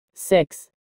6.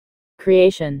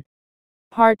 Creation.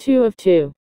 Part 2 of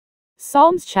 2.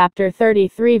 Psalms chapter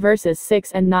 33 verses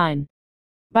 6 and 9.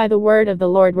 By the word of the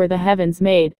Lord were the heavens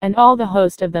made, and all the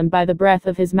host of them by the breath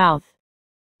of his mouth.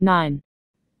 9.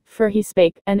 For he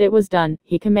spake, and it was done,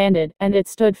 he commanded, and it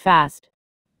stood fast.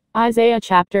 Isaiah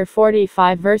chapter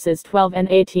 45 verses 12 and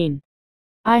 18.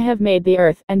 I have made the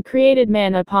earth, and created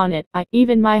man upon it,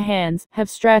 even my hands, have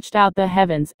stretched out the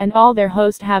heavens, and all their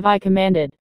host have I commanded.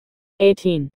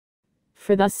 18.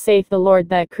 For thus saith the Lord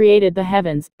that created the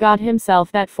heavens, God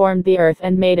himself that formed the earth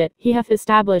and made it, he hath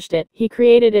established it, he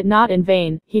created it not in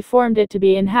vain, he formed it to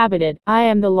be inhabited, I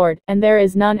am the Lord, and there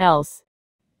is none else.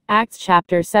 Acts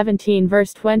chapter 17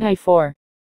 verse 24.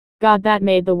 God that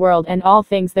made the world and all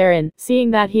things therein,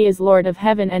 seeing that he is Lord of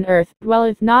heaven and earth,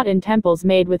 dwelleth not in temples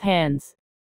made with hands.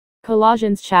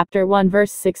 Colossians chapter 1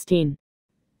 verse 16.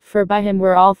 For by him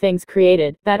were all things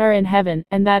created, that are in heaven,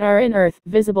 and that are in earth,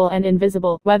 visible and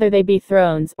invisible, whether they be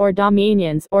thrones, or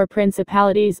dominions, or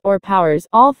principalities, or powers,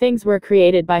 all things were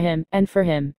created by him, and for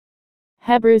him.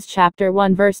 Hebrews chapter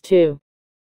 1 verse 2.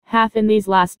 Hath in these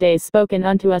last days spoken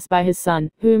unto us by his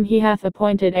Son, whom he hath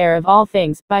appointed heir of all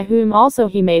things, by whom also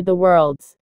he made the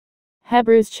worlds.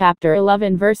 Hebrews chapter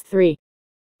 11 verse 3.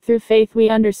 Through faith we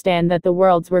understand that the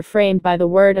worlds were framed by the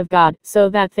word of God, so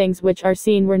that things which are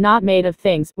seen were not made of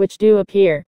things which do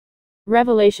appear.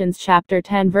 Revelations chapter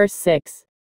 10 verse 6.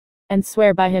 And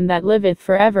swear by him that liveth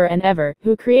forever and ever,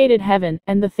 who created heaven,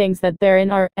 and the things that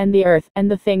therein are, and the earth, and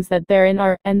the things that therein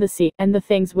are, and the sea, and the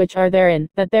things which are therein,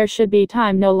 that there should be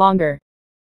time no longer.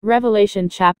 Revelation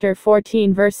chapter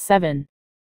 14 verse 7.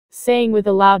 Saying with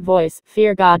a loud voice,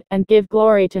 Fear God, and give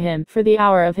glory to him, for the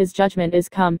hour of his judgment is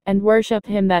come, and worship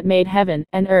him that made heaven,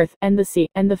 and earth, and the sea,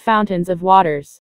 and the fountains of waters.